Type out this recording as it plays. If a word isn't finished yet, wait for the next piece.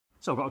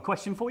So I've got a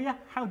question for you.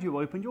 How do you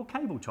open your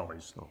cable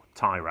ties? Oh,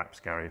 tie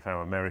wraps, Gary, if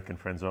our American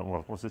friends aren't.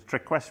 Well, what's this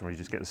trick question where you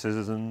just get the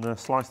scissors and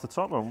slice the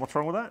top? Well, what's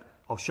wrong with that?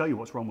 I'll show you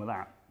what's wrong with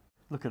that.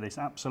 Look at this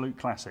absolute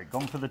classic.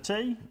 Gone for the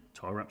tea,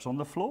 tie wraps on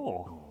the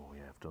floor. Oh,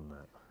 yeah, I've done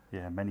that.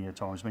 Yeah, many a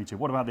times, me too.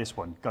 What about this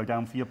one? Go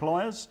down for your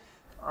pliers.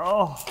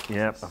 Oh,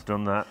 Yep, I've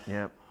done that,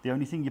 yep. the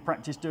only thing you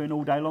practice doing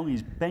all day long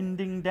is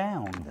bending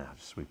down. No,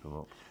 just sweep them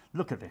up.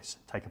 Look at this.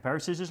 Take a pair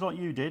of scissors like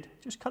you did.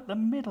 Just cut the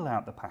middle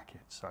out the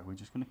packet. So we're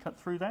just going to cut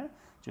through there,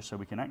 just so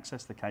we can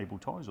access the cable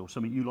ties, or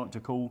something you like to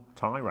call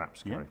tie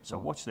wraps, Gary. Yeah. So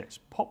watch this.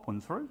 Pop one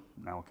through.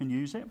 Now I can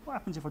use it. What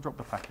happens if I drop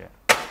the packet?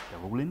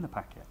 They're all in the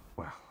packet.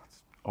 Well,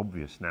 it's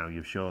obvious now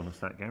you've shown us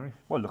that, Gary.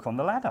 Well, look on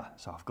the ladder.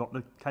 So I've got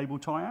the cable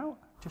tie out.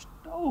 Just,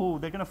 oh,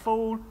 they're going to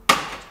fall.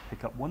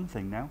 Pick up one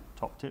thing now.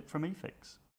 Top tip from eFIXX.